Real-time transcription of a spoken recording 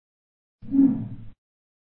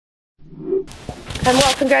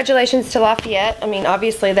Well, congratulations to Lafayette. I mean,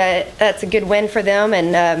 obviously that's a good win for them,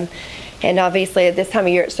 and obviously at this time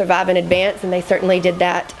of year it's survive and advance, and they certainly did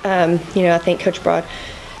that. You know, I think Coach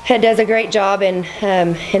Broadhead does a great job, and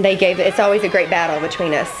they gave it. It's always a great battle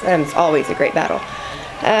between us. It's always a great battle.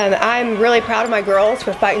 I'm really proud of my girls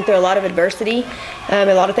for fighting through a lot of adversity,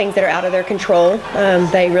 a lot of things that are out of their control.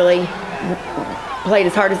 They really played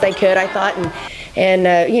as hard as they could, I thought,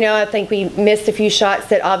 and you know, I think we missed a few shots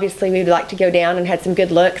that obviously we'd like to go down, and had some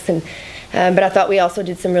good looks, and but I thought we also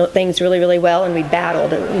did some things really, really well, and we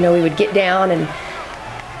battled. You know, we would get down and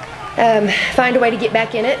find a way to get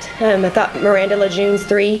back in it. I thought Miranda Lejeune's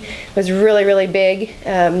three was really, really big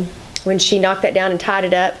when she knocked that down and tied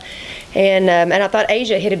it up, and I thought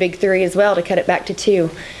Asia hit a big three as well to cut it back to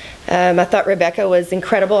 2. I thought Rebecca was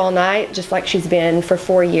incredible all night, just like she's been for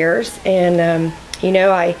 4 years, and you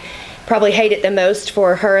know, I probably hate it the most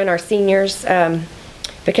for her and our seniors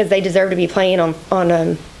because they deserve to be playing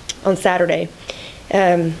on Saturday.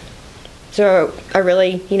 So I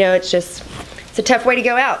really, you know, it's a tough way to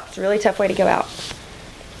go out. It's a really tough way to go out.